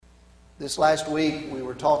This last week we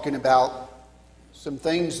were talking about some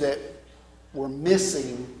things that were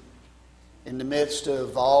missing in the midst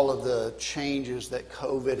of all of the changes that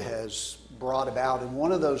COVID has brought about. And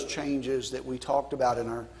one of those changes that we talked about in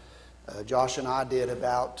our, Josh and I did,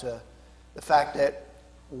 about the fact that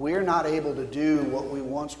we're not able to do what we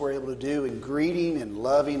once were able to do in greeting and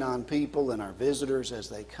loving on people and our visitors as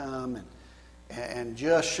they come, and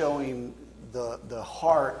just showing the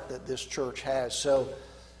heart that this church has. So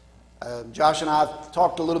Josh and I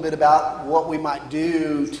talked a little bit about what we might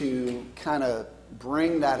do to kind of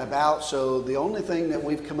bring that about. So the only thing that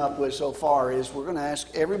we've come up with so far is we're going to ask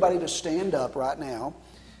everybody to stand up right now,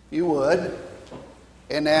 if you would.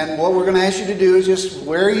 And then what we're going to ask you to do is just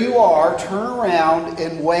where you are, turn around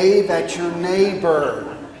and wave at your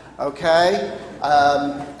neighbor. Okay?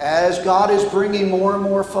 As God is bringing more and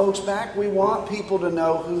more folks back, we want people to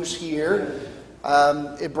know who's here.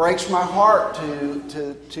 It breaks my heart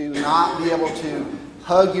to not be able to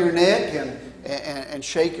hug your neck and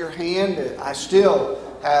shake your hand. I still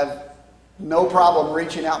have no problem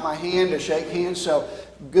reaching out my hand to shake hands. So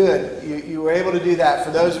good, you were able to do that. For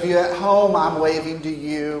those of you at home, I'm waving to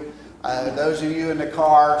you. Those of you in the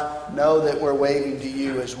car know that we're waving to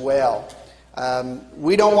you as well.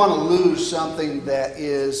 We don't want to lose something that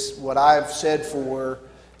is what I've said for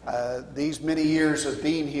these many years of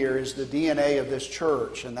being here is the DNA of this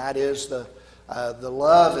church, and that is the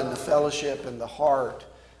love and the fellowship and the heart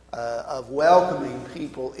of welcoming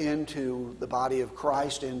people into the body of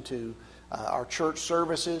Christ, into our church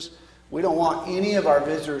services. We don't want any of our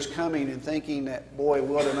visitors coming and thinking that, boy,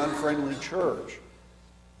 what an unfriendly church.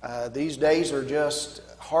 These days are just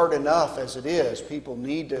hard enough as it is. People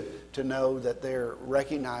need to know that they're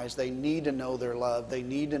recognized. They need to know they're loved. They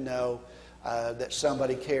need to know that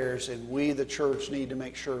somebody cares, and we, the church, need to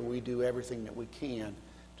make sure we do everything that we can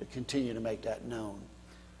to continue to make that known.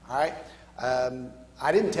 All right?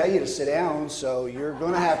 I didn't tell you to sit down, so you're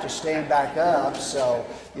going to have to stand back up. So,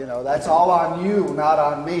 that's all on you, not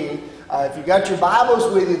on me. If you got your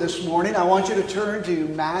Bibles with you this morning, I want you to turn to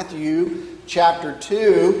Matthew chapter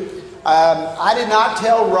 2. I did not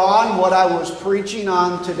tell Ron what I was preaching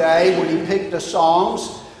on today when he picked the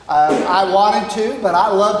Psalms. I wanted to, but I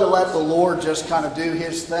love to let the Lord just kind of do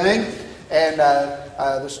His thing. And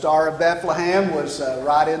the Star of Bethlehem was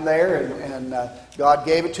right in there, and God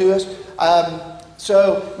gave it to us.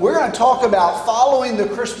 So we're going to talk about following the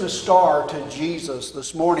Christmas star to Jesus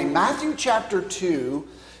this morning. Matthew chapter 2,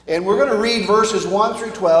 and we're going to read verses 1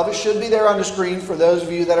 through 12. It should be there on the screen for those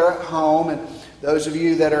of you that are at home, and those of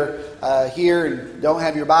you that are here and don't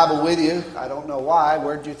have your Bible with you. I don't know why.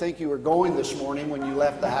 Where did you think you were going this morning when you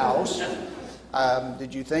left the house?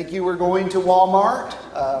 Did you think you were going to Walmart?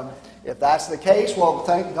 If that's the case, well,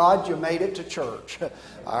 thank God you made it to church.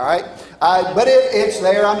 All right? But it's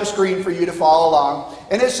there on the screen for you to follow along.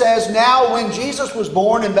 And it says, "Now when Jesus was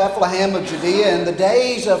born in Bethlehem of Judea in the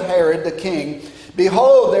days of Herod the king,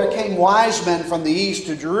 behold, there came wise men from the east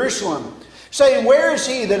to Jerusalem, saying, Where is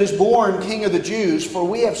he that is born King of the Jews? For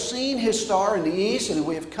we have seen his star in the east, and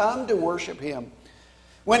we have come to worship him.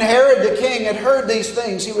 When Herod the king had heard these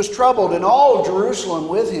things, he was troubled, and all Jerusalem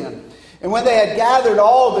with him. And when they had gathered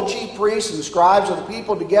all the chief priests and scribes of the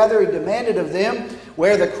people together, he demanded of them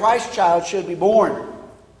where the Christ child should be born.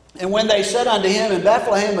 And when they said unto him, In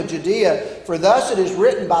Bethlehem of Judea, for thus it is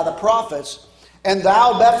written by the prophets, And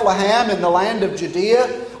thou, Bethlehem, in the land of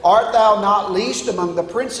Judea, art thou not least among the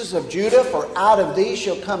princes of Judah? For out of thee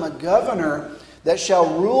shall come a governor that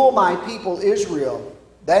shall rule my people Israel.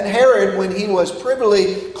 Then Herod, when he was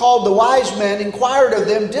privily called the wise men, inquired of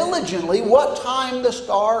them diligently what time the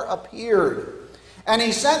star appeared. And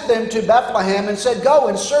he sent them to Bethlehem and said, Go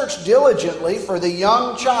and search diligently for the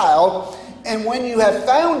young child, and when you have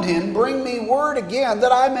found him, bring me word again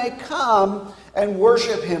that I may come and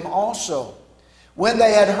worship him also. When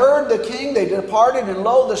they had heard the king, they departed, and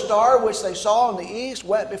lo, the star which they saw in the east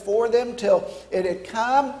went before them till it had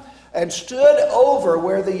come and stood over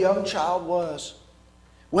where the young child was.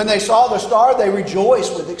 When they saw the star, they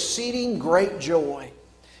rejoiced with exceeding great joy.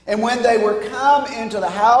 And when they were come into the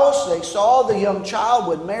house, they saw the young child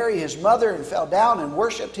with Mary his mother, and fell down and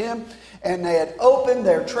worshipped him. And they had opened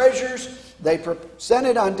their treasures. They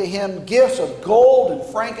presented unto him gifts of gold and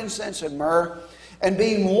frankincense and myrrh. And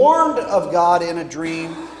being warned of God in a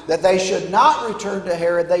dream that they should not return to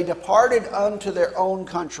Herod, they departed unto their own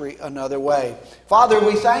country another way." Father,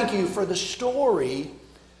 we thank you for the story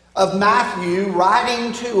of Matthew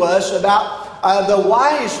writing to us about the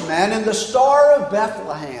wise men and the Star of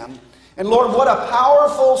Bethlehem. And Lord, what a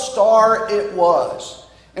powerful star it was.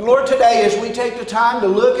 And Lord, today as we take the time to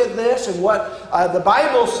look at this and what the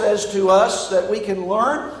Bible says to us that we can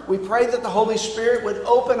learn, we pray that the Holy Spirit would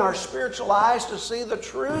open our spiritual eyes to see the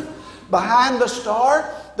truth behind the star,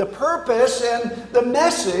 the purpose and the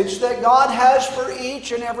message that God has for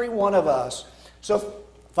each and every one of us. So,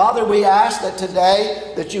 Father, we ask that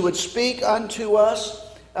today that you would speak unto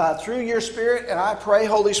us through your Spirit, and I pray,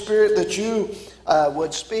 Holy Spirit, that you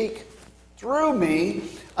would speak through me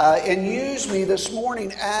and use me this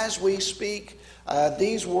morning as we speak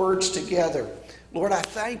these words together. Lord, I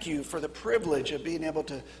thank you for the privilege of being able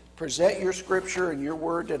to present your Scripture and your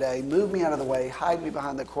word today. Move me out of the way, hide me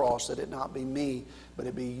behind the cross, that it not be me, but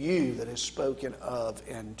it be you that is spoken of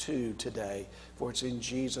and to today. For it's in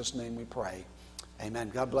Jesus' name we pray.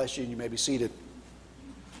 Amen. God bless you, and you may be seated.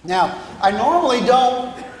 Now, I normally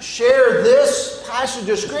don't share this passage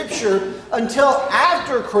of Scripture until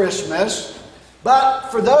after Christmas, but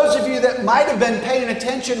for those of you that might have been paying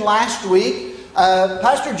attention last week,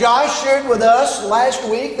 Pastor Josh shared with us last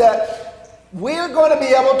week that we're going to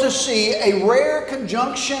be able to see a rare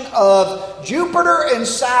conjunction of Jupiter and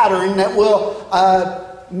Saturn that will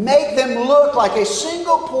make them look like a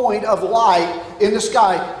single point of light in the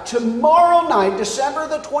sky. Tomorrow night, December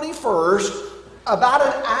the 21st, about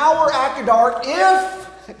an hour after dark, if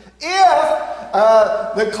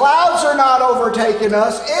the clouds are not overtaking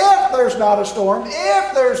us, if there's not a storm,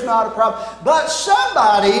 if there's not a problem, but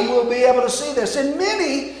somebody will be able to see this. And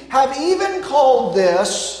many have even called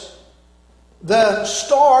this the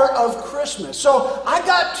Star of Christmas. So I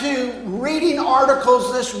got to reading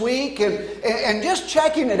articles this week and just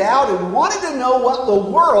checking it out and wanted to know what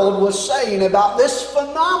the world was saying about this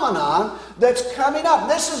phenomenon that's coming up.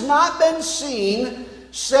 This has not been seen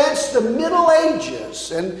since the Middle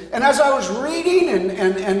Ages. And as I was reading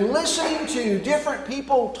and listening to different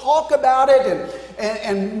people talk about it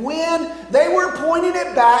and when they were pointing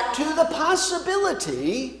it back to the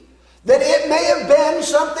possibility that it may have been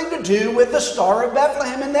something to do with the Star of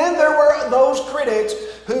Bethlehem. And then there were those critics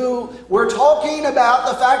who were talking about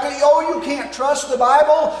the fact that, you can't trust the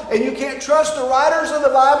Bible and you can't trust the writers of the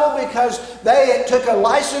Bible because they took a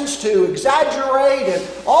license to exaggerate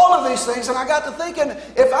and all of these things. And I got to thinking,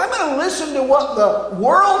 if I'm going to listen to what the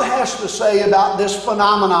world has to say about this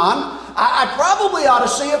phenomenon, I probably ought to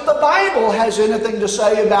see if the Bible has anything to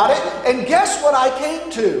say about it. And guess what I came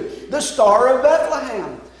to? The Star of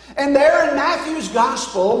Bethlehem. And there in Matthew's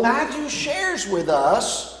Gospel, Matthew shares with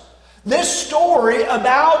us this story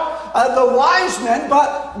about the wise men,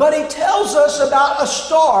 but he tells us about a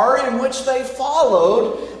star in which they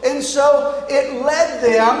followed. And so it led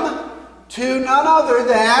them to none other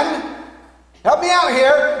than, help me out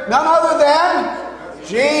here, none other than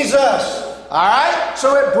Jesus. All right?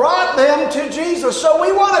 So it brought them to Jesus. So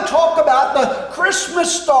we want to talk about the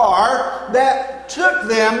Christmas star that took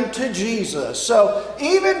them to Jesus. So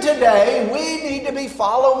even today, we need to be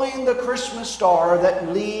following the Christmas star that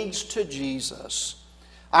leads to Jesus.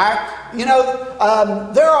 All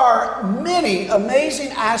right? There are many amazing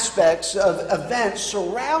aspects of events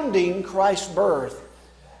surrounding Christ's birth.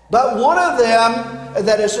 But one of them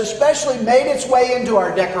that has especially made its way into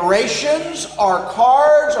our decorations, our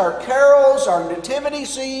cards, our carols, our nativity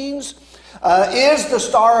scenes, is the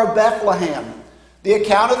Star of Bethlehem. The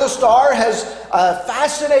account of the star has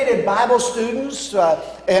fascinated Bible students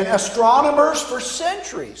and astronomers for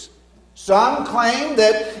centuries. Some claim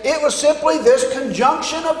that it was simply this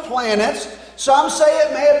conjunction of planets. Some say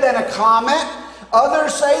it may have been a comet.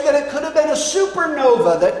 Others say that it could have been a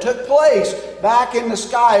supernova that took place back in the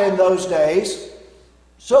sky in those days.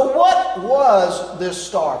 So what was this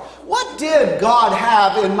star? What did God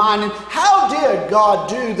have in mind? And how did God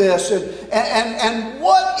do this? And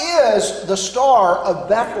what is the Star of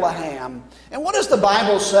Bethlehem? And what does the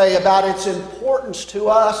Bible say about its importance to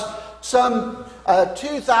us some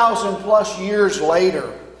 2,000 plus years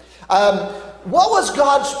later? What was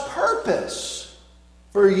God's purpose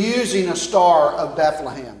for using a Star of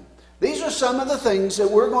Bethlehem? These are some of the things that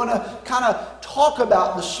we're going to kind of talk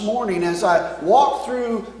about this morning as I walk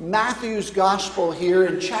through Matthew's Gospel here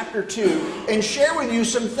in chapter 2 and share with you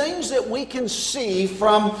some things that we can see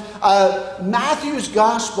from Matthew's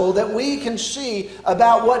Gospel that we can see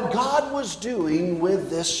about what God was doing with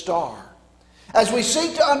this star. As we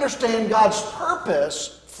seek to understand God's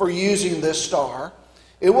purpose for using this star,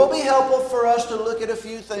 it will be helpful for us to look at a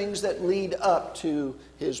few things that lead up to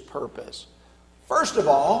His purpose. First of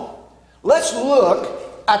all, let's look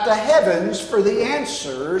at the heavens for the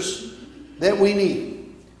answers that we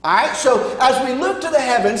need. All right, so as we look to the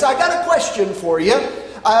heavens, I got a question for you.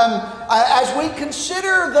 As we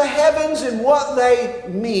consider the heavens and what they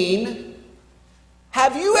mean,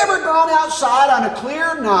 Have you ever gone outside on a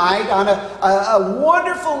clear night, on a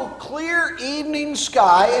wonderful, clear evening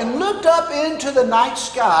sky, and looked up into the night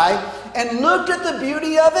sky and looked at the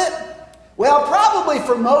beauty of it? Well, probably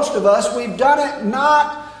for most of us, we've done it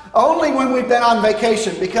not only when we've been on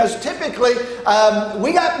vacation, because typically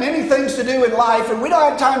we got many things to do in life, and we don't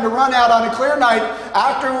have time to run out on a clear night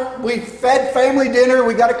after we've fed family dinner.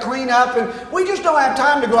 We got to clean up, and we just don't have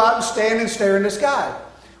time to go out and stand and stare in the sky.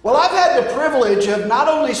 Well, I've had the privilege of not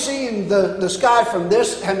only seeing the sky from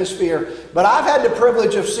this hemisphere, but I've had the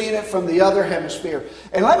privilege of seeing it from the other hemisphere.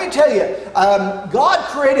 And let me tell you, God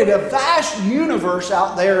created a vast universe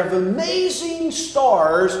out there of amazing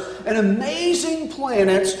stars and amazing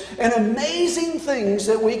planets and amazing things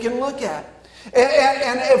that we can look at.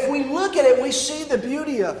 And if we look at it, we see the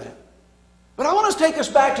beauty of it. But I want to take us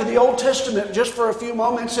back to the Old Testament just for a few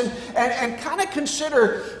moments and kind of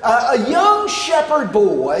consider a young shepherd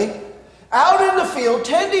boy out in the field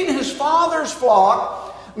tending his father's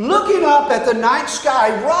flock, looking up at the night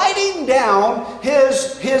sky, writing down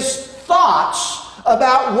his thoughts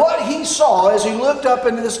about what he saw as he looked up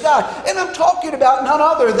into the sky. And I'm talking about none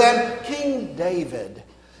other than King David.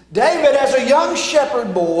 David, as a young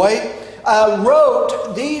shepherd boy,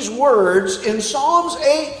 wrote these words in Psalms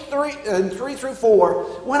 8:3-4.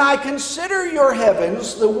 When I consider your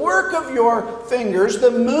heavens, the work of your fingers,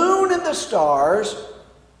 the moon and the stars,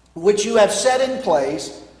 which you have set in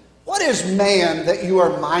place, what is man that you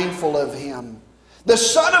are mindful of him? The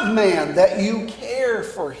Son of Man that you care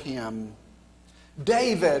for him.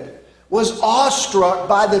 David was awestruck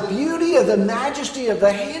by the beauty of the majesty of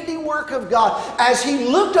the handiwork of God as he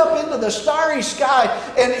looked up into the starry sky,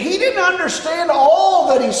 and he didn't understand all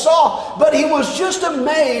that he saw, but he was just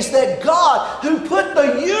amazed that God, who put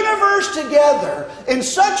the universe together in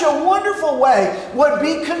such a wonderful way, would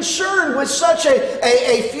be concerned with such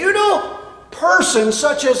a futile person,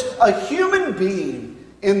 such as a human being,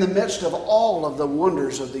 in the midst of all of the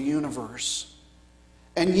wonders of the universe.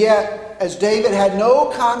 And yet, as David had no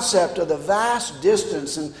concept of the vast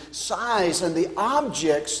distance and size and the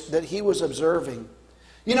objects that he was observing.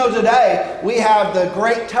 You know, today we have the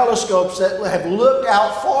great telescopes that have looked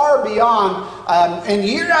out far beyond, and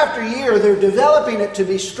year after year they're developing it to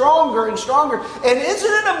be stronger and stronger. And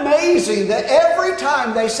isn't it amazing that every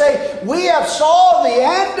time they say, we have saw the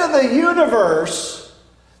end of the universe,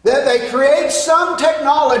 that they create some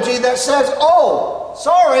technology that says, oh,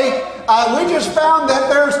 sorry, we just found that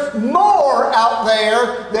there's more out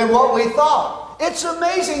there than what we thought. It's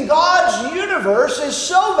amazing. God's universe is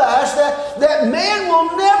so vast that man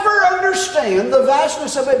will never understand the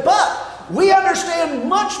vastness of it. But we understand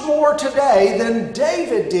much more today than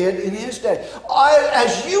David did in his day.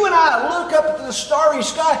 As you and I look up at the starry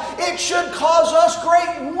sky, it should cause us great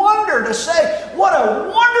wonder to say, what a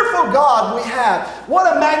wonderful God we have. What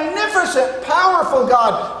a magnificent, powerful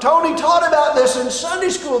God. Tony taught about this in Sunday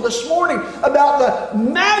school this morning, about the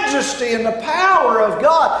majesty and the power of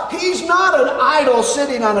God. He's not an idol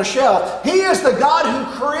sitting on a shelf. He is the God who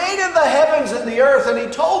created the heavens and the earth, and he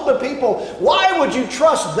told the people, why would you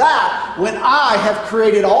trust that when I have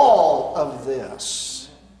created all of this?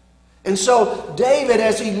 And so David,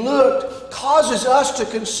 as he looked, causes us to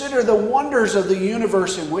consider the wonders of the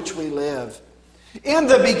universe in which we live. In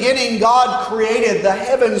the beginning, God created the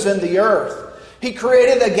heavens and the earth. He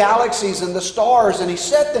created the galaxies and the stars, and he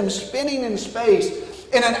set them spinning in space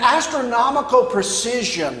in an astronomical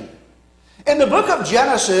precision. In the book of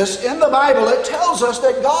Genesis, in the Bible, it tells us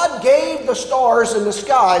that God gave the stars in the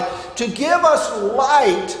sky to give us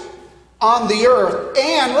light on the earth.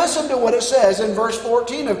 And listen to what it says in verse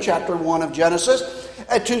 14 of chapter 1 of Genesis,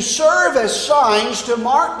 to serve as signs to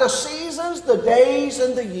mark the seasons, the days,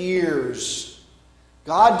 and the years.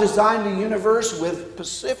 God designed the universe with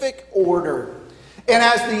specific order. And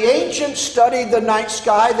as the ancients studied the night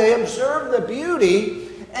sky, they observed the beauty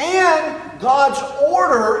and God's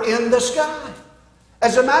order in the sky.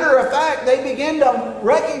 As a matter of fact, they began to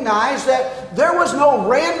recognize that there was no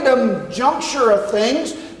random juncture of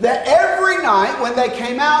things, that every night when they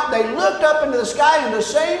came out, they looked up into the sky in the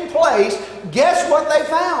same place. Guess what they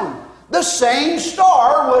found? The same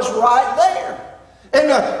star was right there. And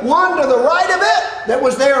the one to the right of it that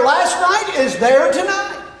was there last night is there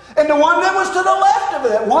tonight. And the one that was to the left of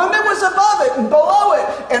it, one that was above it and below it,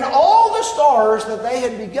 and all the stars that they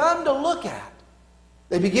had begun to look at.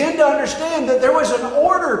 They began to understand that there was an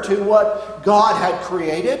order to what God had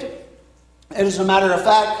created. And as a matter of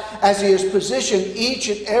fact, as he has positioned each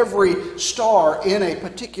and every star in a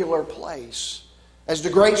particular place. As the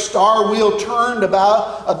great star wheel turned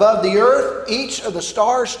above the earth, each of the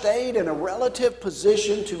stars stayed in a relative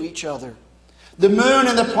position to each other. The moon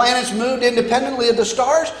and the planets moved independently of the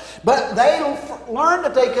stars, but they learned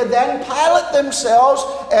that they could then pilot themselves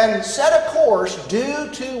and set a course due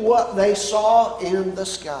to what they saw in the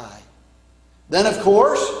sky. Then, of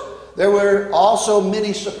course, there were also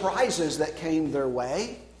many surprises that came their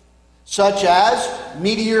way, such as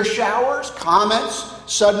meteor showers, comets,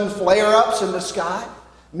 sudden flare-ups in the sky.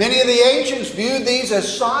 Many of the ancients viewed these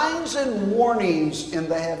as signs and warnings in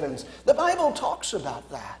the heavens. The Bible talks about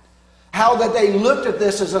that. How that they looked at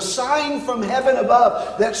this as a sign from heaven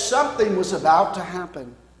above that something was about to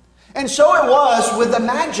happen. And so it was with the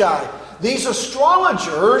Magi. These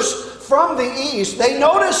astrologers from the east, they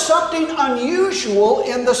noticed something unusual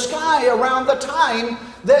in the sky around the time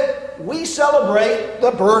that we celebrate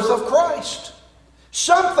the birth of Christ.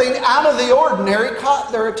 Something out of the ordinary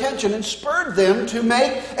caught their attention and spurred them to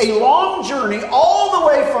make a long journey all the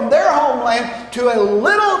way from their homeland to a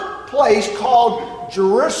little place called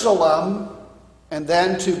Jerusalem, and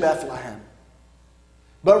then to Bethlehem.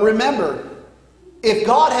 But remember, if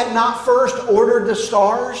God had not first ordered the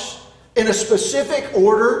stars in a specific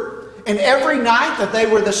order, and every night that they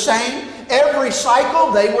were the same, every cycle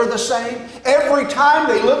they were the same, every time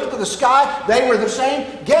they looked at the sky they were the same,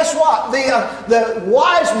 guess what? The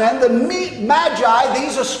wise men, the Magi,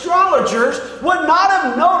 these astrologers, would not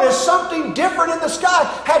have noticed something different in the sky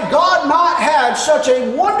had God not had such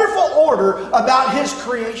a wonderful order about His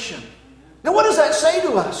creation. Now what does that say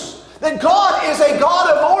to us? That God is a God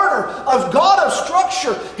of order, a God of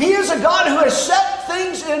structure. He is a God who has set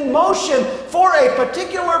things in motion for a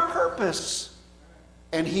particular purpose.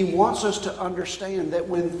 And He wants us to understand that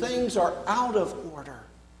when things are out of order,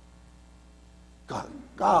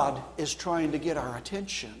 God is trying to get our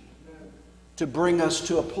attention to bring us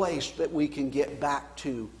to a place that we can get back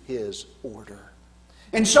to His order.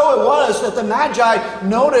 And so it was that the Magi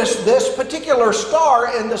noticed this particular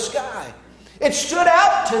star in the sky. It stood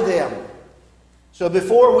out to them. So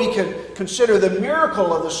before we can consider the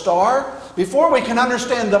miracle of the star, before we can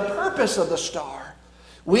understand the purpose of the star,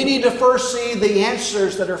 we need to first see the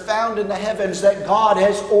answers that are found in the heavens, that God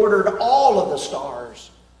has ordered all of the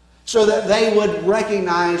stars so that they would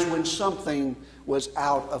recognize when something was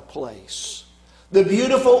out of place. The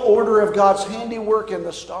beautiful order of God's handiwork in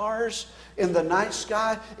the stars in the night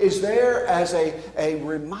sky is there as a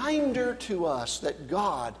reminder to us that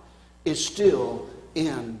God is still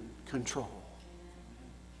in control.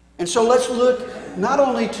 And so let's look not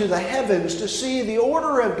only to the heavens to see the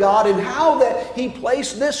order of God and how that He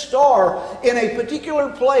placed this star in a particular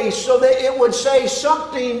place so that it would say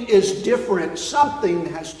something is different, something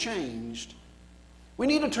has changed. We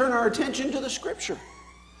need to turn our attention to the Scripture.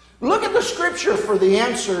 Look at the Scripture for the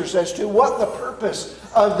answers as to what the purpose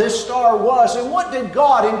of this star was and what did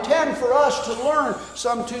God intend for us to learn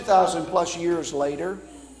some 2,000 plus years later.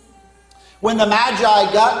 When the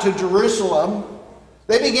Magi got to Jerusalem,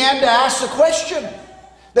 they began to ask the question.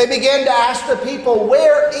 They began to ask the people,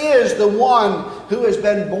 where is the one who has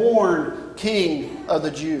been born King of the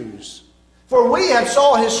Jews? For we have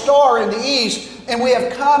saw His star in the east, and we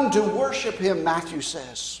have come to worship Him, Matthew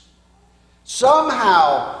says.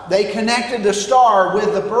 Somehow they connected the star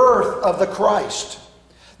with the birth of the Christ.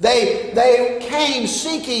 They came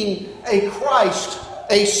seeking a Christ,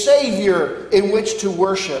 a Savior in which to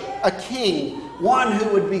worship, a King, one who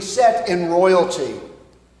would be set in royalty.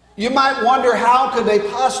 You might wonder, how could they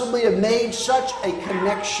possibly have made such a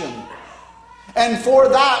connection? And for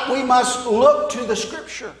that, we must look to the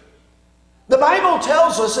Scripture. The Bible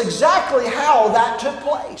tells us exactly how that took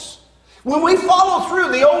place. When we follow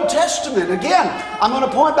through the Old Testament, again, I'm going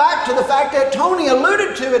to point back to the fact that Tony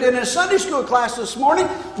alluded to it in his Sunday school class this morning,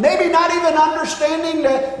 maybe not even understanding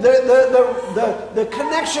the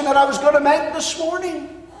connection that I was going to make this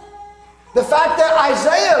morning. The fact that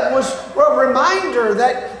Isaiah was a reminder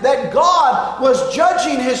that God was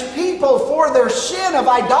judging His people for their sin of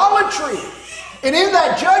idolatry. And in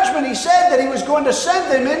that judgment, He said that He was going to send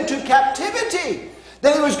them into captivity.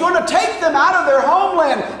 That He was going to take them out of their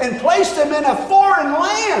homeland and place them in a foreign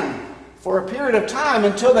land for a period of time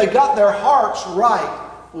until they got their hearts right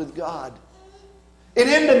with God. And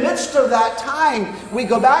in the midst of that time, we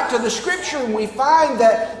go back to the Scripture and we find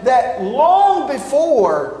that long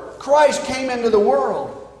before Christ came into the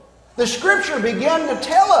world, the Scripture began to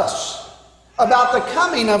tell us about the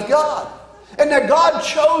coming of God. And that God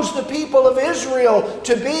chose the people of Israel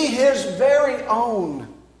to be His very own.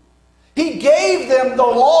 He gave them the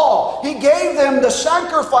law. He gave them the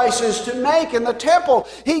sacrifices to make in the temple.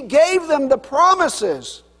 He gave them the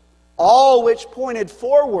promises, all which pointed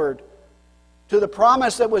forward to the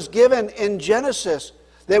promise that was given in Genesis,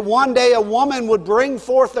 That one day a woman would bring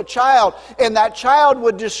forth a child, and that child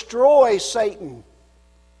would destroy Satan.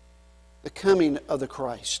 The coming of the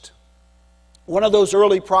Christ. One of those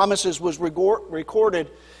early promises was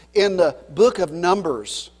recorded in the book of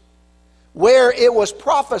Numbers, where it was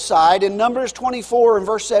prophesied in Numbers 24 and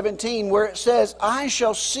verse 17, where it says, I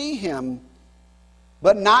shall see him,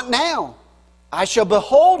 but not now. I shall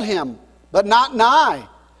behold him, but not nigh.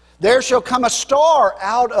 There shall come a star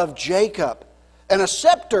out of Jacob, and a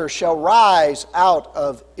scepter shall rise out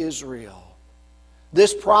of Israel.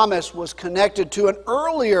 This promise was connected to an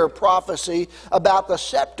earlier prophecy about the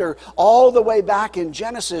scepter all the way back in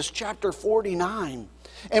Genesis chapter 49.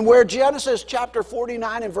 And where Genesis chapter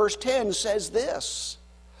 49 and verse 10 says this,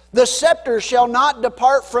 the scepter shall not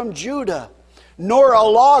depart from Judah, nor a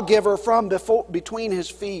lawgiver from between his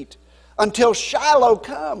feet, until Shiloh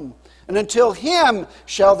come, and until him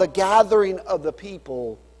shall the gathering of the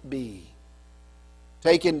people be.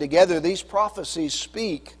 Taken together, these prophecies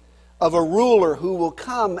speak of a ruler who will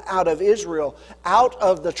come out of Israel, out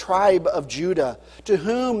of the tribe of Judah, to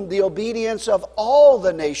whom the obedience of all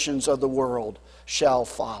the nations of the world shall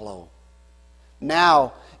follow.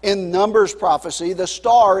 Now, in Numbers prophecy, the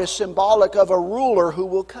star is symbolic of a ruler who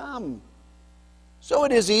will come. So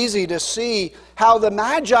it is easy to see how the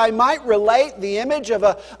Magi might relate the image of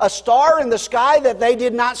a star in the sky that they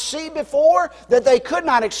did not see before, that they could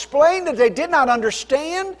not explain, that they did not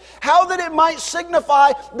understand, how that it might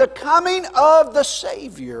signify the coming of the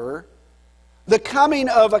Savior, the coming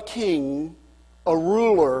of a king, a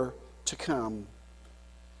ruler to come.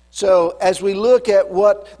 So as we look at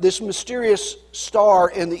what this mysterious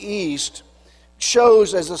star in the east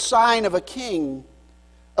shows as a sign of a king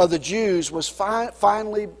of the Jews was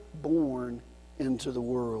finally born into the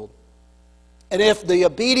world. And if the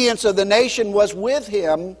obedience of the nation was with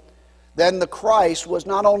him, then the Christ was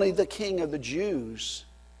not only the king of the Jews,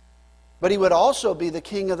 but he would also be the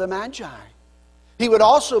king of the Magi. He would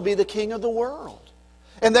also be the king of the world.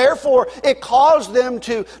 And therefore, it caused them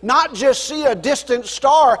to not just see a distant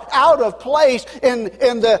star out of place in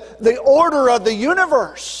the order of the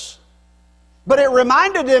universe, but it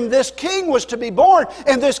reminded them this king was to be born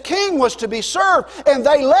and this king was to be served. And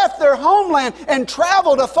they left their homeland and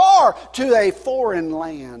traveled afar to a foreign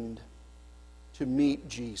land to meet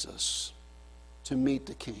Jesus, to meet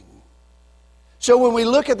the king. So when we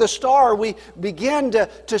look at the star, we begin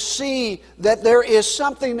to see that there is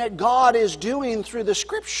something that God is doing through the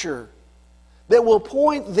Scripture that will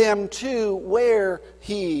point them to where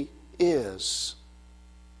He is.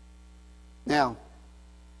 Now,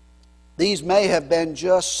 these may have been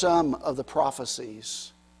just some of the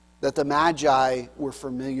prophecies that the Magi were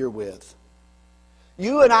familiar with.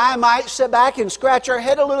 You and I might sit back and scratch our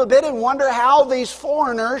head a little bit and wonder how these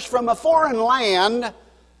foreigners from a foreign land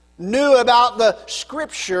knew about the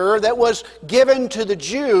Scripture that was given to the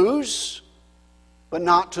Jews, but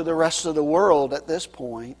not to the rest of the world at this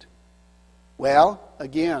point. Well,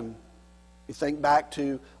 again, you think back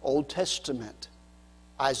to Old Testament,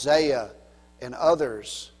 Isaiah and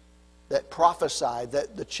others that prophesied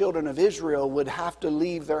that the children of Israel would have to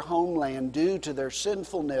leave their homeland due to their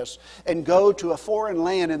sinfulness and go to a foreign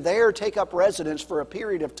land and there take up residence for a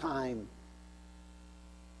period of time.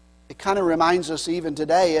 It kind of reminds us even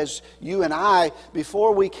today, as you and I,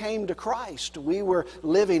 before we came to Christ, we were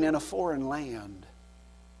living in a foreign land,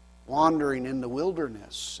 wandering in the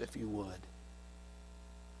wilderness, if you would.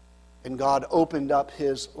 And God opened up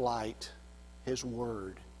His light, His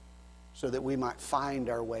Word, so that we might find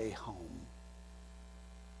our way home.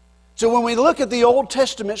 So when we look at the Old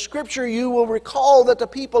Testament Scripture, you will recall that the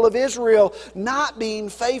people of Israel, not being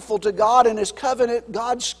faithful to God and His covenant,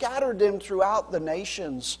 God scattered them throughout the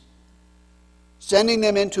nations, sending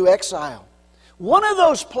them into exile. One of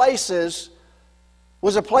those places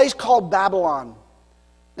was a place called Babylon.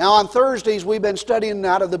 Now on Thursdays we've been studying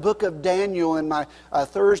out of the book of Daniel in my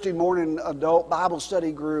Thursday morning adult Bible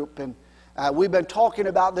study group, and we've been talking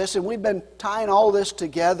about this, and we've been tying all this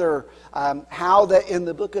together, how that in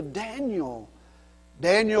the book of Daniel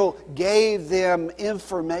gave them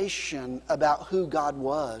information about who God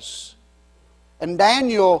was. And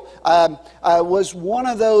Daniel was one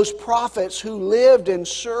of those prophets who lived and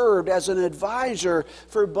served as an advisor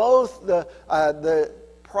for both the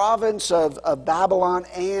province of Babylon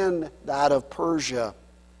and that of Persia.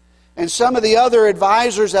 And some of the other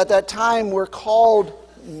advisors at that time were called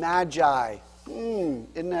Magi.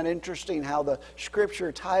 Isn't that interesting how the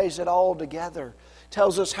Scripture ties it all together?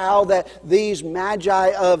 Tells us how that these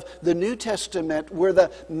Magi of the New Testament were the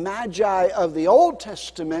Magi of the Old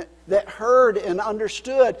Testament that heard and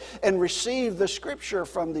understood and received the Scripture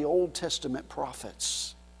from the Old Testament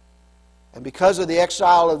prophets. And because of the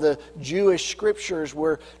exile of the Jewish scriptures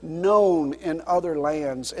were known in other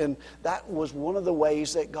lands. And that was one of the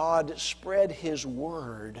ways that God spread His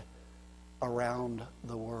word around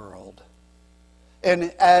the world.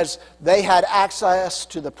 And as they had access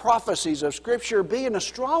to the prophecies of Scripture, being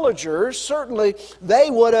astrologers, certainly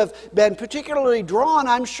they would have been particularly drawn,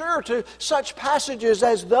 I'm sure, to such passages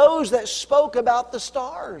as those that spoke about the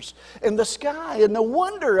stars and the sky and the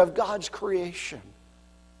wonder of God's creation.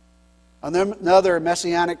 Another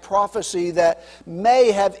messianic prophecy that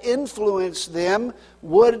may have influenced them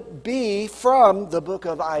would be from the book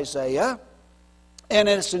of Isaiah, and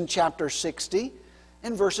it's in chapter 60,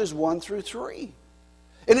 in verses 1 through 3.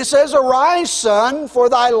 And it says, "Arise, son, for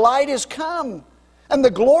thy light is come, and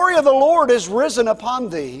the glory of the Lord is risen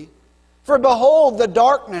upon thee. For behold, the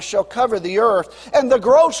darkness shall cover the earth, and the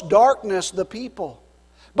gross darkness the people.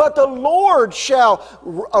 But the Lord shall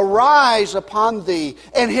arise upon thee,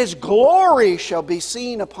 and His glory shall be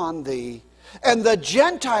seen upon thee. And the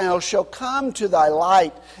Gentiles shall come to thy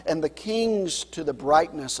light, and the kings to the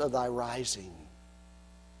brightness of thy rising."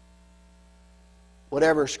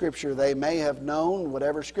 Whatever Scripture they may have known,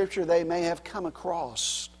 whatever Scripture they may have come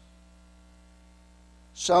across,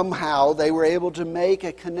 somehow they were able to make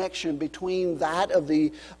a connection between that of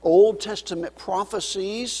the Old Testament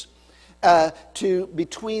prophecies,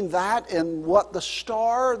 between that and what the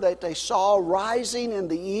star that they saw rising in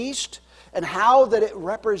the east, and how that it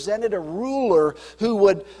represented a ruler who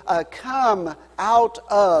would come out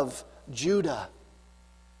of Judah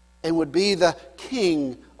and would be the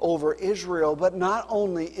king over Israel, but not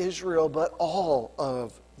only Israel, but all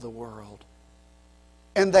of the world.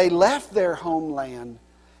 And they left their homeland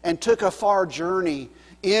and took a far journey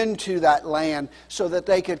into that land so that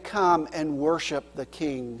they could come and worship the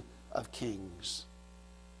King of Kings.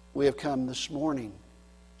 We have come this morning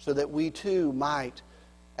so that we too might,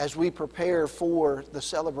 as we prepare for the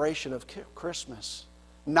celebration of Christmas,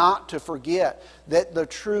 not to forget that the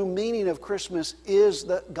true meaning of Christmas is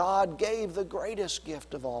that God gave the greatest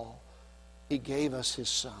gift of all. He gave us His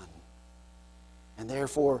Son. And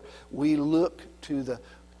therefore, we look to the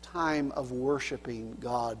time of worshiping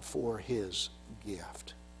God for His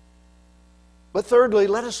gift. But thirdly,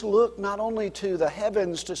 let us look not only to the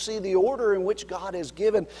heavens to see the order in which God has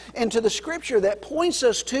given, and to the Scripture that points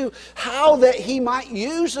us to how that He might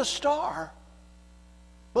use a star,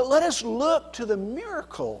 but let us look to the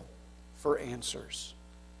miracle for answers.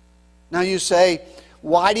 Now you say,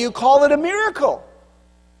 why do you call it a miracle?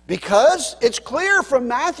 Because it's clear from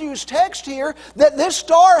Matthew's text here that this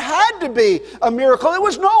star had to be a miracle. It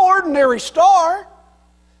was no ordinary star.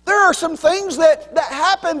 There are some things that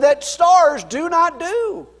happen that stars do not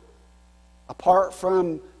do, apart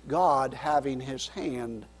from God having His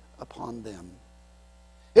hand upon them.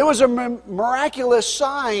 It was a miraculous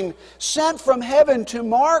sign sent from heaven to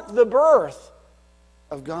mark the birth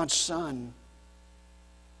of God's Son.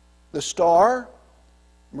 The star,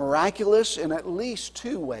 miraculous in at least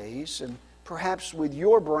two ways, and perhaps with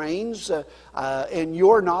your brains and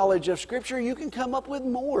your knowledge of Scripture, you can come up with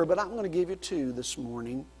more, but I'm going to give you two this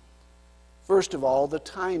morning. First of all, the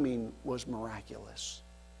timing was miraculous.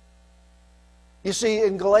 You see,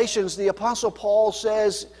 in Galatians, the Apostle Paul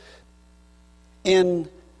says, in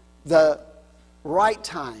the right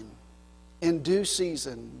time, in due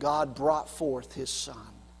season, God brought forth His Son.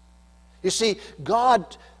 You see,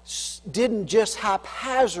 God didn't just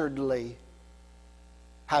haphazardly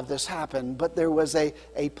have this happen, but there was a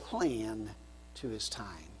plan to His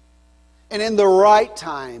time. And in the right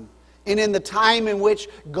time, and in the time in which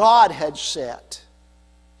God had set,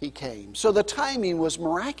 He came. So the timing was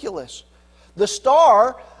miraculous. The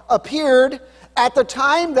star appeared at the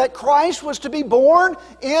time that Christ was to be born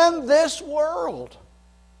in this world.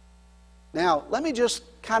 Now, let me just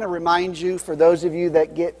kind of remind you, for those of you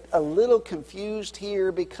that get a little confused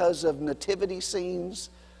here because of nativity scenes.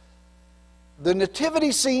 The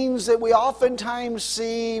nativity scenes that we oftentimes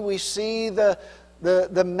see, we see the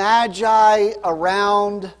magi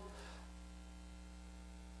around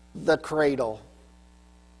the cradle,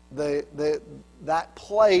 that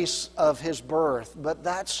place of His birth. But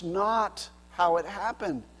that's not how it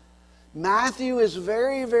happened. Matthew is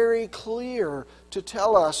very, very clear to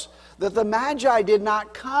tell us that the Magi did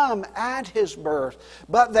not come at His birth,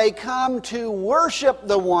 but they come to worship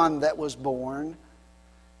the one that was born.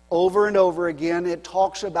 Over and over again, it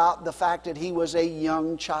talks about the fact that He was a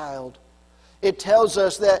young child. It tells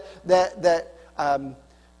us that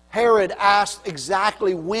Herod asked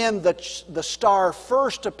exactly when the star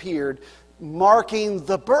first appeared, marking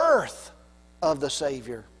the birth of the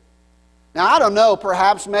Savior. Now, I don't know,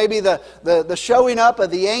 perhaps maybe the showing up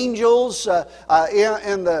of the angels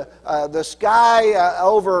in the sky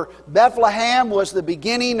over Bethlehem was the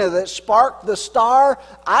beginning that sparked the star.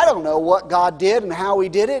 I don't know what God did and how He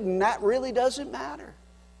did it, and that really doesn't matter.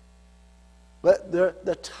 But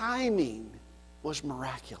the timing was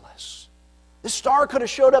miraculous. The star could have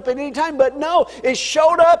showed up at any time, but no, it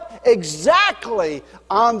showed up exactly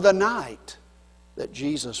on the night that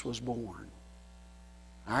Jesus was born.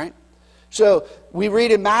 All right? So we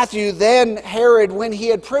read in Matthew, then Herod, when he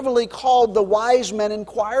had privily called the wise men,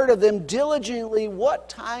 inquired of them diligently what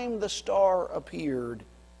time the star appeared.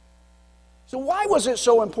 So why was it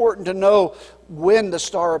so important to know when the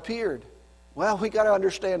star appeared? Well, we got to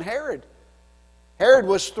understand Herod. Herod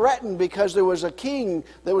was threatened because there was a king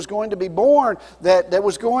that was going to be born that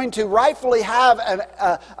was going to rightfully have an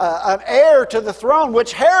heir to the throne,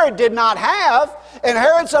 which Herod did not have. And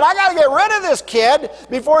Herod said, I got to get rid of this kid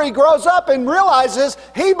before he grows up and realizes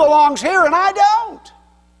he belongs here and I don't.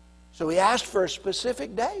 So he asked for a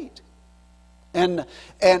specific date. And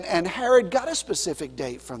Herod got a specific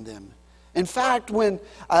date from them. In fact, when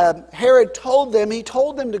Herod told them, he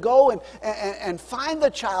told them to go and find the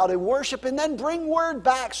child and worship and then bring word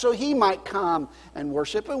back so he might come and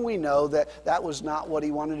worship. And we know that that was not what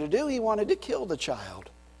he wanted to do. He wanted to kill the child.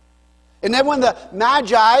 And then when the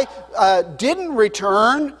Magi didn't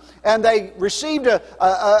return and they received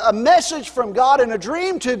a message from God in a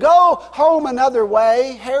dream to go home another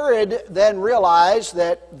way, Herod then realized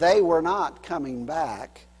that they were not coming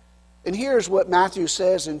back. And here's what Matthew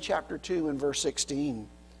says in chapter 2 and verse 16.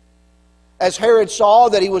 As Herod saw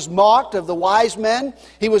that he was mocked of the wise men,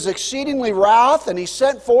 he was exceedingly wroth, and he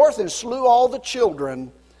sent forth and slew all the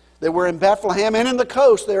children that were in Bethlehem and in the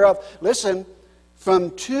coast thereof. Listen, from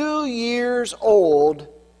 2 years old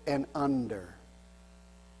and under.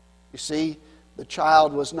 You see, the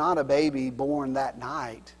child was not a baby born that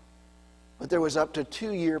night, but there was up to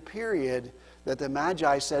 2-year period that the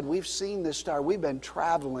Magi said, we've seen this star, we've been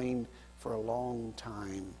traveling for a long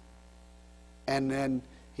time. And then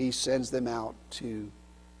he sends them out to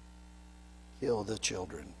kill the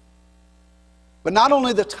children. But not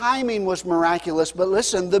only the timing was miraculous, but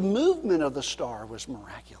listen, the movement of the star was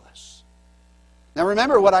miraculous. Now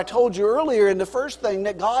remember what I told you earlier in the first thing,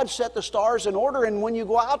 that God set the stars in order, and when you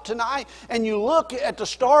go out tonight and you look at the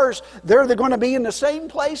stars, they're going to be in the same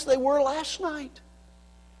place they were last night.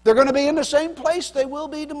 They're going to be in the same place they will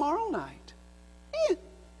be tomorrow night.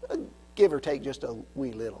 Give or take just a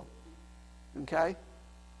wee little. Okay?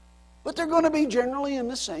 But they're going to be generally in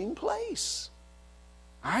the same place.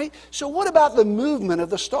 All right? So what about the movement of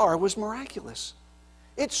the star was miraculous?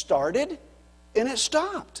 It started and it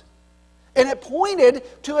stopped. And it pointed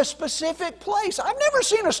to a specific place. I've never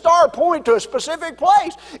seen a star point to a specific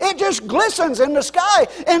place. It just glistens in the sky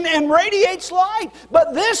and radiates light.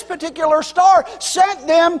 But this particular star sent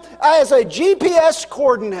them as a GPS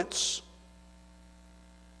coordinates.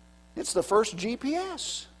 It's the first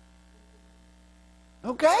GPS.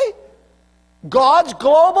 Okay? God's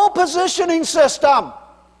global positioning system.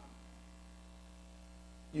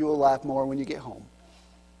 You will laugh more when you get home.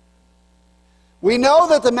 We know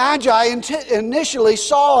that the Magi initially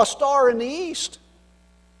saw a star in the east.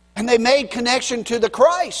 And they made connection to the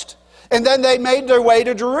Christ. And then they made their way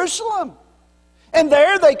to Jerusalem. And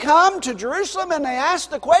there they come to Jerusalem and they ask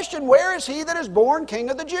the question, where is he that is born King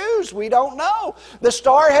of the Jews? We don't know. The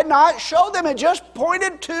star had not showed them. It just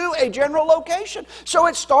pointed to a general location. So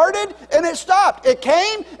it started and it stopped. It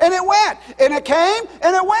came and it went. And it came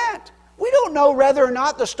and it went. We don't know whether or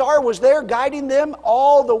not the star was there guiding them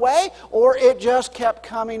all the way, or it just kept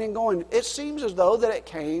coming and going. It seems as though that it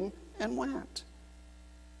came and went.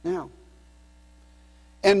 Now,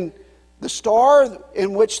 and the star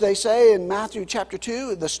in which they say in Matthew chapter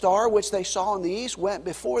 2, the star which they saw in the east went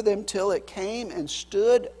before them till it came and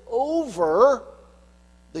stood over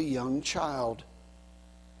the young child.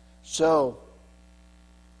 So,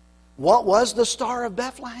 what was the Star of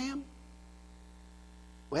Bethlehem?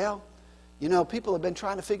 Well, you know, people have been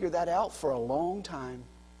trying to figure that out for a long time.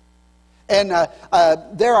 And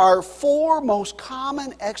there are 4 most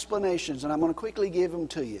common explanations, and I'm going to quickly give them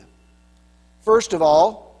to you. First of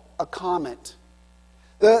all, a comet.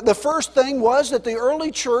 The first thing was that the early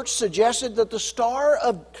church suggested that the Star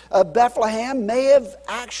of Bethlehem may have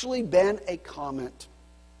actually been a comet.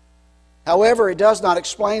 However, it does not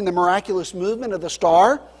explain the miraculous movement of the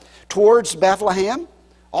star towards Bethlehem.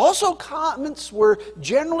 Also, comets were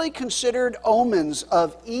generally considered omens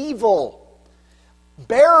of evil,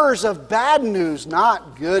 bearers of bad news,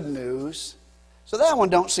 not good news. So that one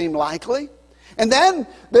don't seem likely. And then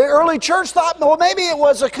the early church thought, well, maybe it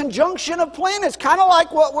was a conjunction of planets, kind of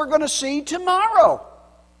like what we're going to see tomorrow.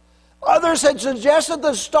 Others had suggested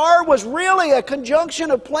the star was really a conjunction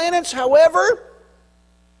of planets. However,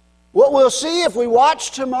 what we'll see if we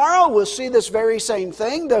watch tomorrow, we'll see this very same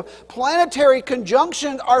thing. The planetary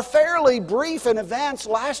conjunctions are fairly brief in events,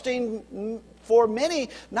 lasting for many,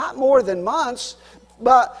 not more than months.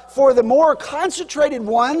 But for the more concentrated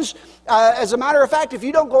ones, as a matter of fact, if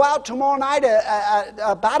you don't go out tomorrow night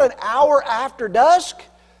about an hour after dusk,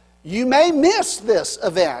 you may miss this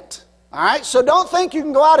event. All right? So don't think you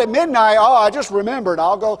can go out at midnight, oh, I just remembered,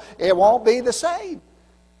 I'll go. It won't be the same.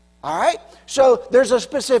 All right? So there's a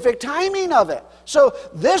specific timing of it. So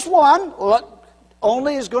this one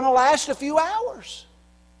only is going to last a few hours.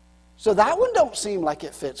 So that one don't seem like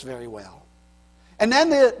it fits very well. And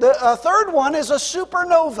then the third one is a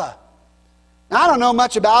supernova. Now, I don't know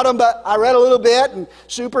much about them, but I read a little bit, and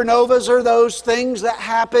supernovas are those things that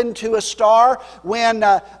happen to a star when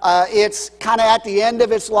it's kind of at the end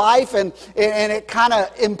of its life, and it kind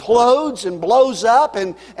of implodes and blows up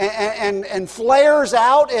and flares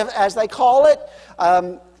out, as they call it.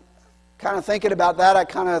 Kind of thinking about that, I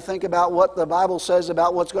kind of think about what the Bible says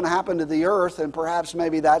about what's going to happen to the earth, and perhaps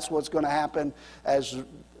maybe that's what's going to happen as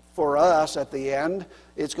for us at the end.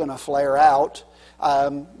 It's going to flare out.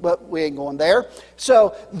 But we ain't going there.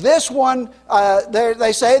 So this one,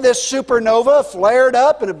 they say this supernova flared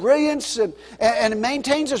up in a brilliance and it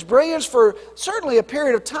maintains its brilliance for certainly a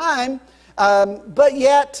period of time, but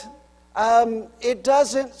yet it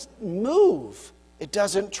doesn't move. It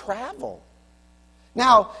doesn't travel.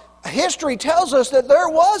 Now, history tells us that there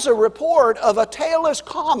was a report of a tailless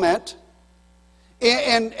comet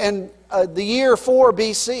in the year 4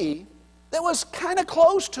 BC that was kind of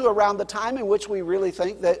close to around the time in which we really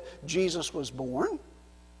think that Jesus was born.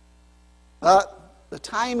 The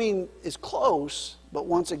timing is close, but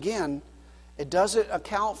once again, it doesn't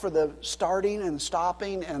account for the starting and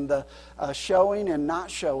stopping and the showing and not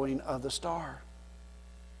showing of the star.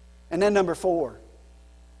 And then number 4,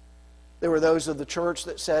 there were those of the church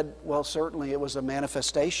that said, well, certainly it was a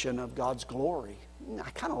manifestation of God's glory. I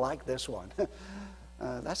kind of like this one.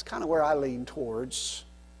 That's kind of where I lean towards.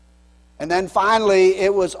 And then finally,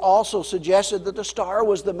 it was also suggested that the star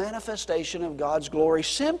was the manifestation of God's glory,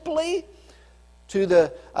 simply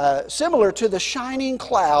similar to the shining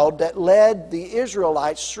cloud that led the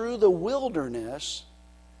Israelites through the wilderness,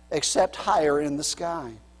 except higher in the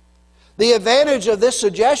sky. The advantage of this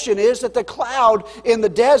suggestion is that the cloud in the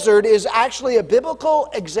desert is actually a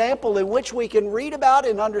biblical example in which we can read about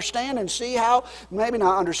and understand and see how, maybe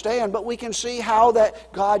not understand, but we can see how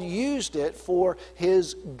that God used it for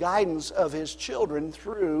His guidance of His children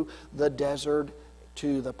through the desert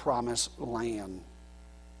to the promised land.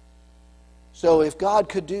 So if God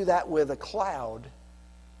could do that with a cloud,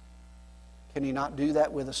 can He not do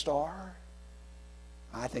that with a star?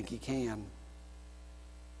 I think He can.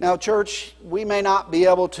 Now, church, we may not be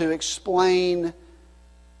able to explain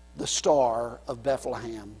the Star of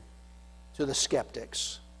Bethlehem to the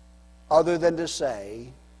skeptics other than to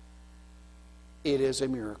say it is a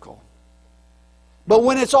miracle. But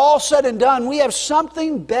when it's all said and done, we have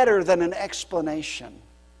something better than an explanation.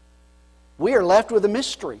 We are left with a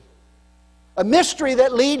mystery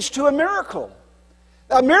that leads to a miracle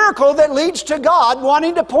that leads to God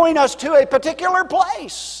wanting to point us to a particular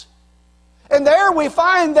place. And there we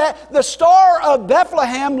find that the Star of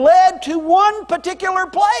Bethlehem led to one particular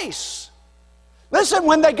place. Listen,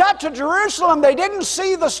 when they got to Jerusalem, they didn't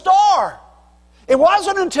see the star. It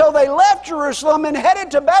wasn't until they left Jerusalem and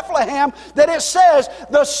headed to Bethlehem that it says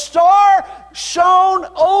the star shone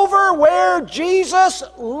over where Jesus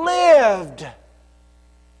lived.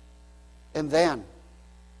 And then,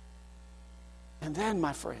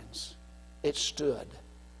 my friends, it stood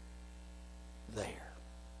there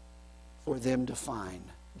for them to find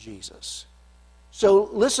Jesus. So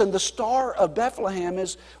listen, the Star of Bethlehem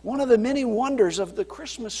is one of the many wonders of the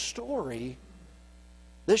Christmas story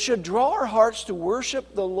that should draw our hearts to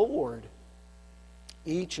worship the Lord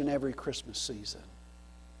each and every Christmas season.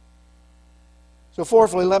 So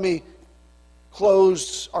fourthly, let me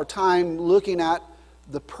close our time looking at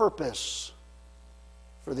the purpose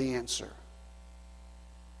for the answer.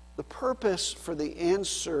 The purpose for the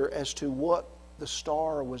answer as to what the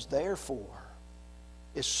star was there for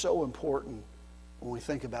is so important when we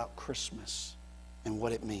think about Christmas and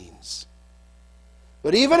what it means.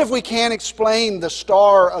 But even if we can't explain the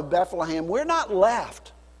Star of Bethlehem, we're not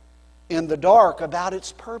left in the dark about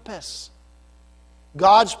its purpose.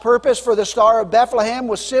 God's purpose for the Star of Bethlehem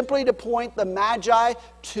was simply to point the Magi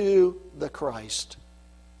to the Christ.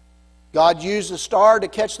 God used the star to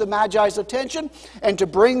catch the Magi's attention and to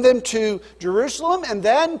bring them to Jerusalem and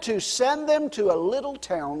then to send them to a little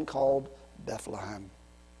town called Bethlehem.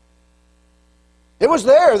 It was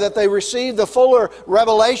there that they received the fuller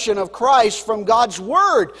revelation of Christ from God's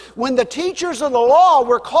Word, when the teachers of the law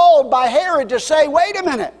were called by Herod to say, wait a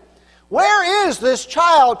minute, where is this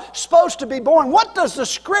child supposed to be born? What does the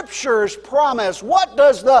Scriptures promise? What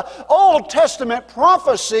does the Old Testament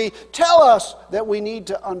prophecy tell us that we need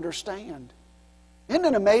to understand? Isn't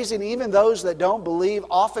it amazing? Even those that don't believe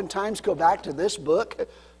oftentimes go back to this book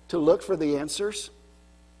to look for the answers.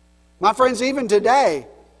 My friends, even today,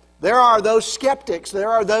 there are those skeptics, there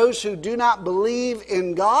are those who do not believe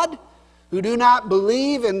in God, who do not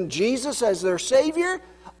believe in Jesus as their Savior,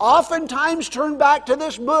 oftentimes turn back to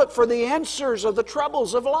this book for the answers of the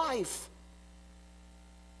troubles of life.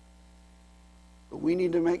 But we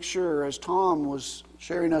need to make sure, as Tom was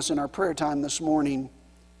sharing us in our prayer time this morning,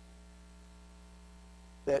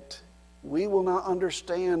 that we will not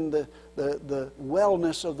understand the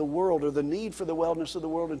wellness of the world or the need for the wellness of the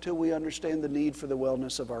world until we understand the need for the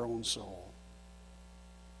wellness of our own soul.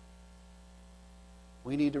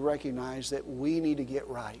 We need to recognize that we need to get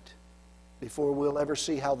right before we'll ever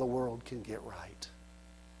see how the world can get right.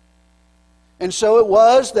 And so it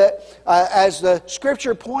was that as the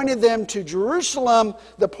Scripture pointed them to Jerusalem,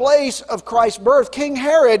 the place of Christ's birth, King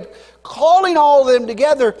Herod, calling all of them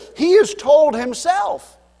together, he is told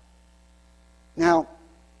himself. Now,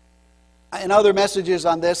 in other messages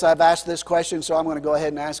on this, I've asked this question, so I'm going to go ahead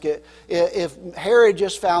and ask it. If Herod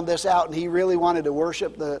just found this out and he really wanted to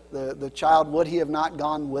worship the child, would he have not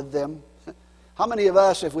gone with them? How many of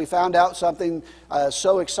us, if we found out something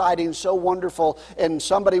so exciting, so wonderful, and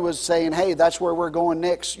somebody was saying, hey, that's where we're going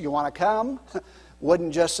next, you want to come?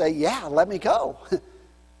 Wouldn't just say, yeah, let me go.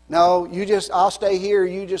 No, I'll stay here,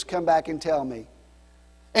 you just come back and tell me.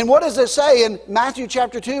 And what does it say in Matthew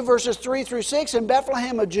chapter 2, verses 3 through 6, in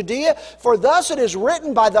Bethlehem of Judea? For thus it is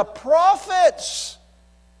written by the prophets,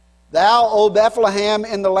 Thou, O Bethlehem,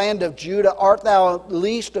 in the land of Judah, art thou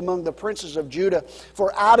least among the princes of Judah.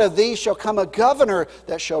 For out of thee shall come a governor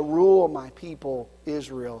that shall rule my people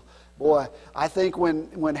Israel. Boy, I think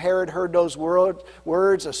when Herod heard those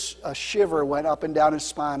words, a shiver went up and down his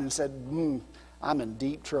spine and said, I'm in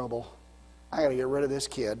deep trouble. I got to get rid of this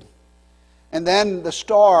kid. And then the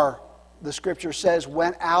star, the Scripture says,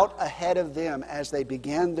 went out ahead of them as they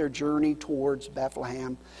began their journey towards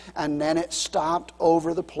Bethlehem. And then it stopped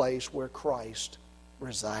over the place where Christ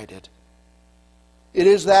resided. It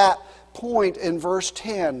is that point in verse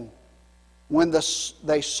 10 when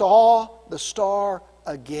they saw the star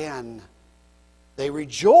again. They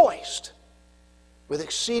rejoiced with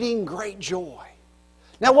exceeding great joy.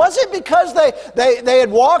 Now, was it because they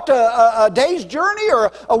had walked a day's journey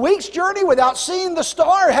or a week's journey without seeing the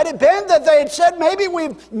star? Had it been that they had said, maybe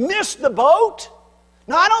we've missed the boat?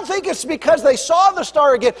 No, I don't think it's because they saw the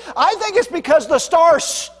star again. I think it's because the star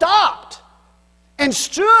stopped and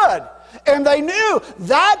stood, and they knew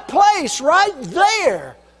that place right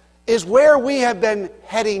there is where we have been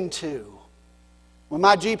heading to. When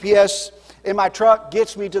my GPS in my truck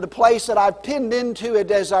gets me to the place that I've pinned into it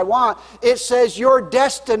as I want, it says your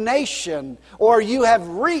destination, or you have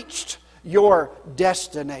reached your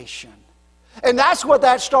destination. And that's what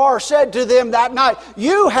that star said to them that night.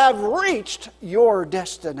 You have reached your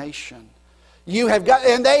destination. You have got,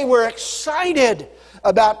 and they were excited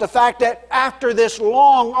about the fact that after this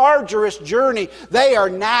long, arduous journey, they are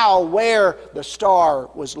now where the star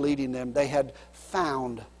was leading them. They had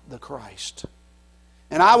found the Christ.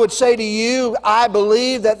 And I would say to you, I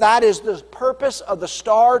believe that is the purpose of the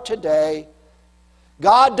star today.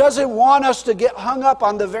 God doesn't want us to get hung up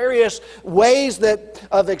on the various ways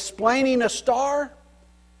of explaining a star.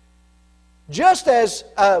 Just as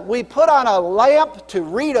we put on a lamp to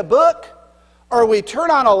read a book, or we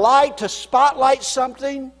turn on a light to spotlight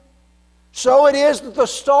something, so it is that the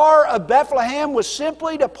star of Bethlehem was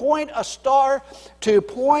simply to point a star to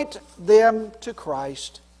point them to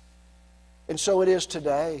Christ. And so it is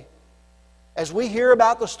today. As we hear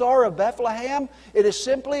about the star of Bethlehem, it is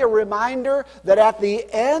simply a reminder that at the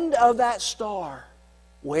end of that star,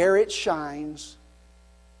 where it shines,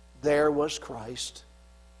 there was Christ.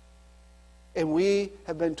 And we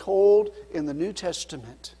have been told in the New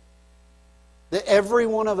Testament that every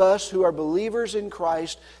one of us who are believers in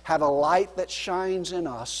Christ have a light that shines in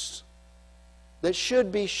us, that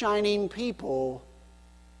should be shining people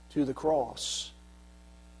to the cross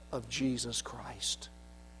of Jesus Christ.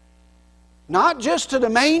 Not just to the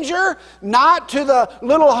manger, not to the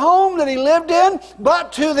little home that He lived in,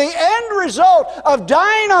 but to the end result of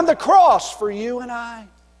dying on the cross for you and I.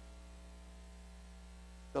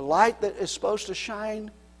 The light that is supposed to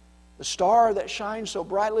shine, the star that shines so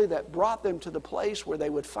brightly that brought them to the place where they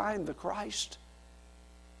would find the Christ,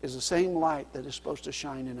 is the same light that is supposed to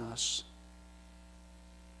shine in us.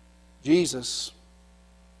 Jesus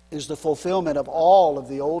is the fulfillment of all of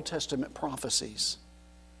the Old Testament prophecies.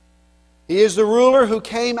 He is the ruler who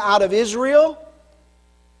came out of Israel.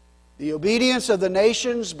 The obedience of the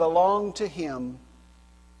nations belonged to Him.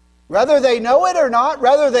 Whether they know it or not,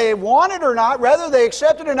 whether they want it or not, whether they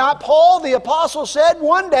accept it or not, Paul the Apostle said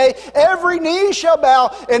one day, every knee shall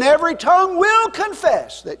bow and every tongue will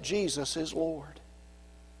confess that Jesus is Lord.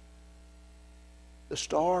 The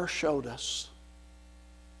star showed us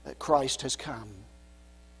that Christ has come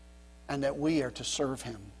and that we are to serve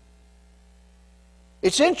Him.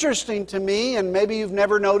 It's interesting to me, and maybe you've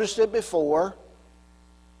never noticed it before,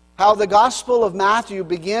 how the Gospel of Matthew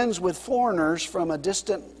begins with foreigners from a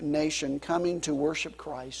distant nation coming to worship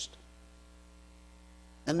Christ.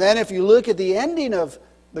 And then if you look at the ending of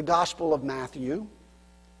the Gospel of Matthew,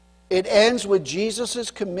 it ends with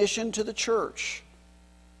Jesus' commission to the church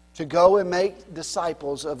to go and make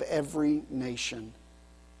disciples of every nation,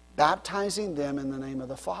 baptizing them in the name of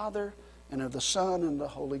the Father and of the Son and the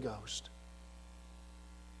Holy Ghost.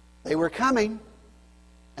 They were coming,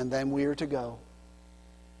 and then we are to go.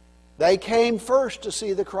 They came first to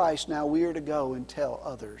see the Christ. Now we are to go and tell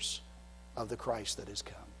others of the Christ that has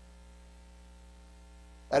come.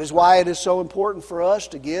 That is why it is so important for us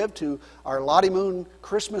to give to our Lottie Moon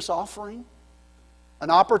Christmas offering, an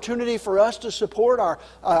opportunity for us to support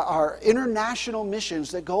our international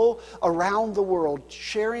missions that go around the world,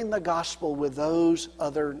 sharing the gospel with those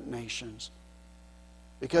other nations.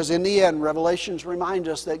 Because in the end, Revelations remind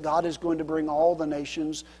us that God is going to bring all the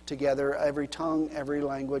nations together, every tongue, every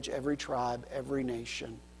language, every tribe, every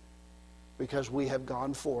nation, because we have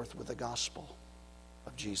gone forth with the gospel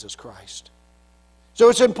of Jesus Christ. So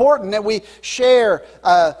it's important that we share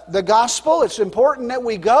the gospel. It's important that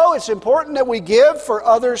we go. It's important that we give for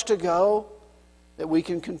others to go, that we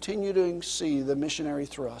can continue to see the missionary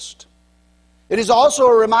thrust. It is also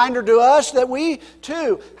a reminder to us that we,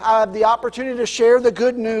 too, have the opportunity to share the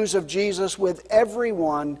good news of Jesus with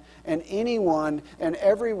everyone and anyone and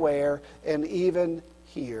everywhere and even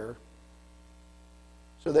here,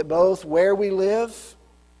 so that both where we live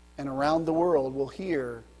and around the world will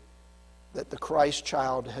hear that the Christ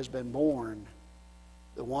child has been born,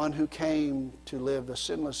 the one who came to live a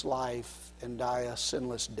sinless life and die a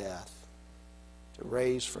sinless death, to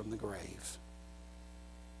raise from the grave.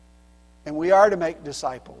 And we are to make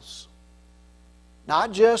disciples.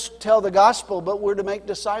 Not just tell the gospel, but we're to make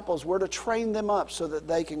disciples. We're to train them up so that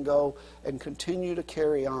they can go and continue to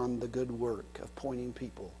carry on the good work of pointing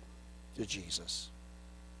people to Jesus.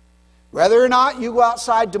 Whether or not you go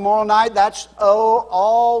outside tomorrow night, that's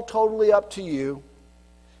all totally up to you.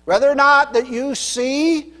 Whether or not that you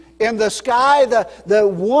see in the sky the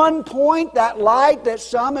one point, that light that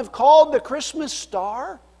some have called the Christmas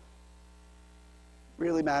star,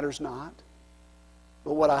 really matters not.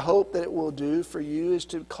 But what I hope that it will do for you is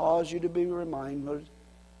to cause you to be reminded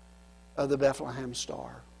of the Bethlehem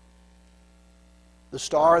star. The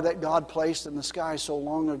star that God placed in the sky so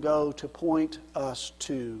long ago to point us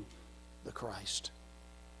to the Christ.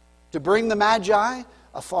 To bring the Magi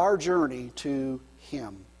a far journey to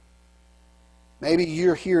Him. Maybe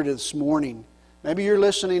you're here this morning. Maybe you're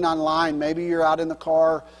listening online. Maybe you're out in the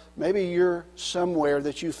car. Maybe you're somewhere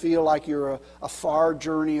that you feel like you're a far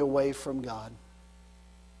journey away from God.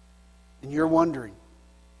 And you're wondering,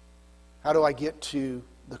 how do I get to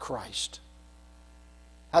the Christ?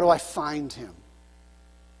 How do I find Him?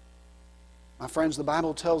 My friends, the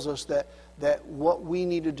Bible tells us that what we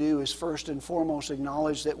need to do is first and foremost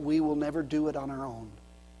acknowledge that we will never do it on our own.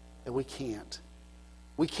 That we can't.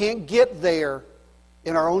 We can't get there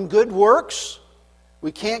in our own good works.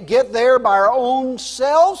 We can't get there by our own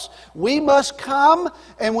selves. We must come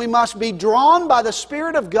and we must be drawn by the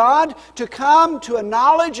Spirit of God to come to a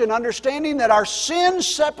knowledge and understanding that our sin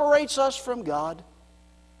separates us from God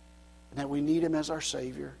and that we need Him as our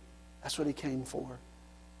Savior. That's what He came for.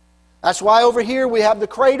 That's why over here we have the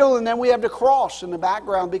cradle and then we have the cross in the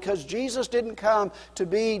background, because Jesus didn't come to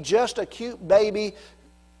be just a cute baby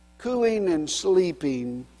cooing and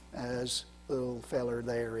sleeping as the little feller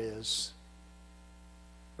there is,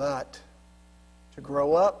 but to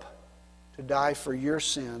grow up, to die for your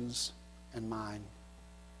sins and mine.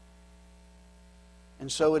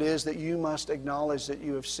 And so it is that you must acknowledge that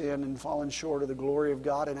you have sinned and fallen short of the glory of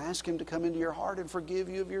God and ask Him to come into your heart and forgive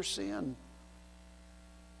you of your sin.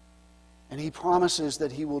 And He promises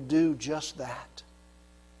that He will do just that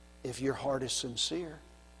if your heart is sincere.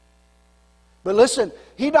 But listen,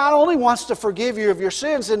 He not only wants to forgive you of your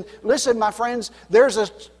sins, and listen, my friends, there's a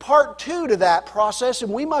part 2 to that process,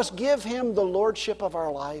 and we must give Him the lordship of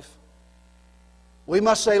our life. We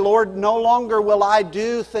must say, Lord, no longer will I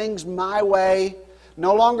do things my way.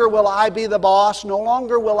 No longer will I be the boss. No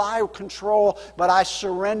longer will I control, but I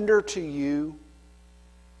surrender to You.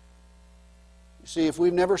 You see, if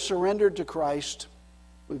we've never surrendered to Christ,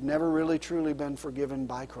 we've never really truly been forgiven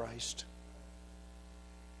by Christ.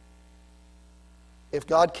 If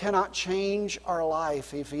God cannot change our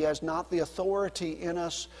life, if He has not the authority in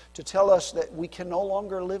us to tell us that we can no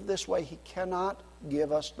longer live this way, He cannot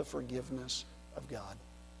give us the forgiveness of God.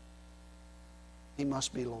 He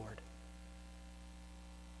must be Lord.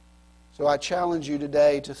 So I challenge you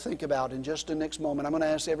today to think about, in just the next moment, I'm going to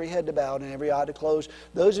ask every head to bow and every eye to close.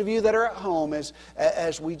 Those of you that are at home,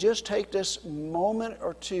 as we just take this moment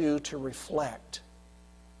or two to reflect,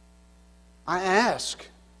 I ask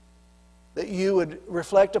that you would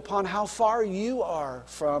reflect upon how far you are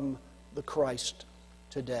from the Christ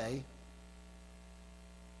today.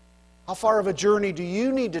 How far of a journey do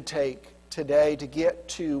you need to take today to get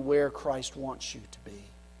to where Christ wants you to be?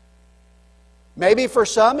 Maybe for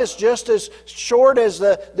some it's just as short as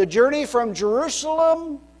the journey from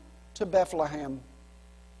Jerusalem to Bethlehem.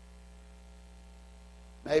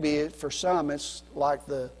 Maybe for some it's like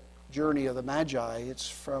the journey of the Magi. It's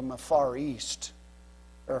from a far east,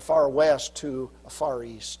 or a far west to a far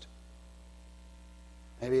east.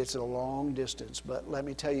 Maybe it's a long distance, but let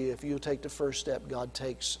me tell you, if you take the first step, God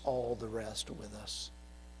takes all the rest with us.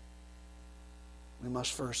 We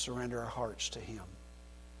must first surrender our hearts to Him.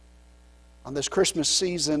 On this Christmas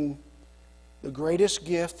season, the greatest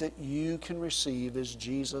gift that you can receive is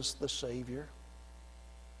Jesus the Savior.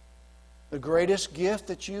 The greatest gift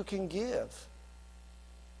that you can give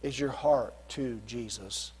is your heart to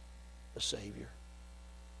Jesus the Savior.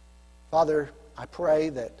 Father, I pray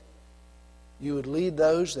that You would lead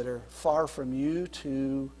those that are far from You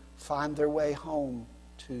to find their way home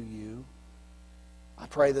to You. I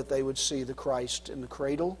pray that they would see the Christ in the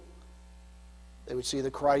cradle. They would see the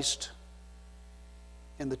Christ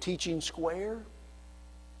in the teaching square.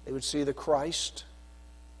 They would see the Christ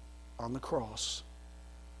on the cross.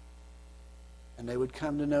 And they would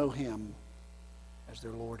come to know Him as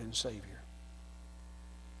their Lord and Savior.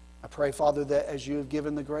 I pray, Father, that as You have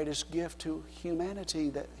given the greatest gift to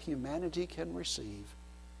humanity that humanity can receive,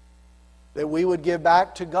 that we would give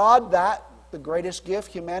back to God that the greatest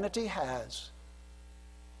gift humanity has,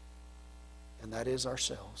 and that is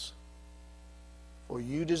ourselves. For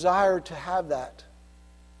You desire to have that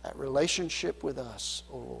relationship with us,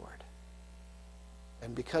 O Lord.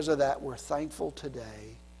 And because of that, we're thankful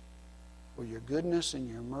today for Your goodness and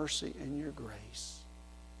Your mercy and Your grace.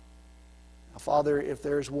 Now, Father, if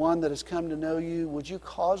there's one that has come to know You, would You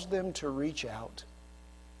cause them to reach out?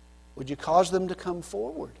 Would You cause them to come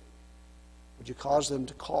forward? Would You cause them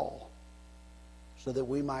to call so that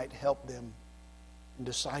we might help them and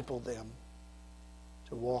disciple them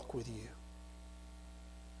to walk with You?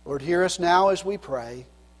 Lord, hear us now as we pray.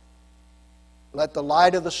 Let the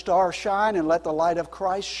light of the star shine, and let the light of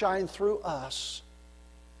Christ shine through us.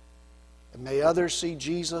 And may others see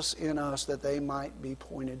Jesus in us, that they might be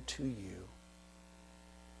pointed to You.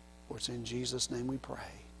 For it's in Jesus' name we pray.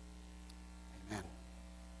 Amen.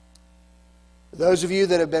 For those of you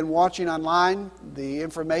that have been watching online, the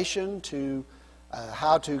information to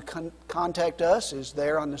how to contact us is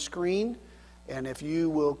there on the screen. And if you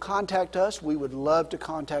will contact us, we would love to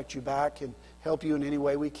contact you back and help you in any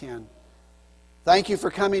way we can. Thank you for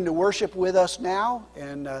coming to worship with us now,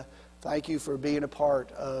 and thank you for being a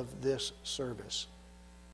part of this service.